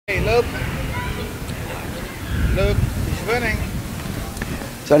loop. Look, he's running.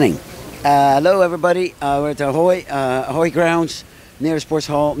 Running. Hello everybody, we're at Ahoy grounds, near the sports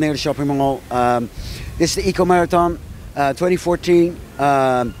hall, near the shopping mall. This is the Eco Marathon 2014,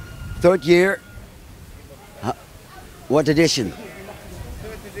 third year. What edition?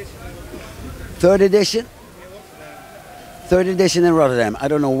 Third edition? Third edition in Rotterdam. I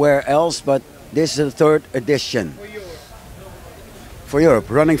don't know where else, but this is the third edition. For Europe,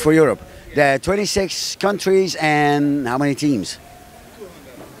 running for Europe. There are 26 countries and how many teams?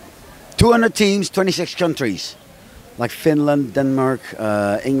 200 teams, 26 countries. Like Finland, Denmark,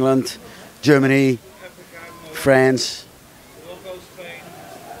 England, Germany, France,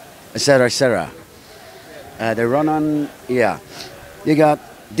 etc., etc. They run on, yeah. You got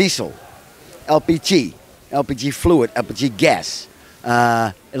diesel, LPG fluid, LPG gas,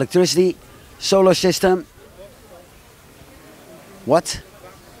 electricity, solar system. What?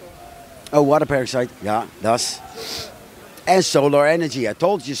 Oh, water peroxide, yeah, that's. And solar energy, I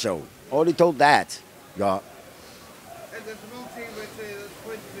told you so. Already told that. Yeah. And there's one thing with the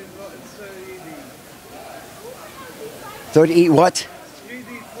printed in 30E what?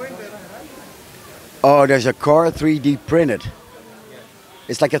 3D printed. Oh, there's a car 3D printed.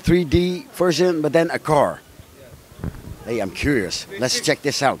 It's like a 3D version, but then a car. Hey, I'm curious. Let's check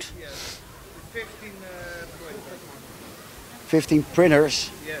this out. 15 printers.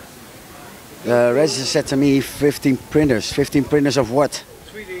 Yes. The register said to me 15 printers. 15 printers of what?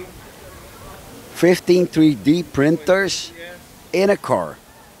 3D. 15 3D printers in a car.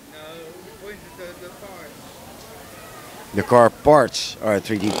 No, printed the parts. The car parts are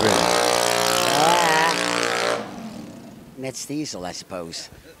 3D printed. That's diesel, I suppose.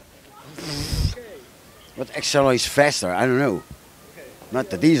 What accelerates faster? I don't know. Not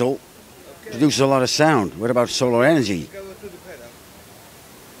the diesel. Produces a lot of sound. What about solar energy? Go to the paddock.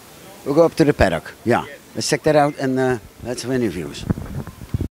 We'll go up to the paddock. Yeah. Let's check that out and let's have interviews.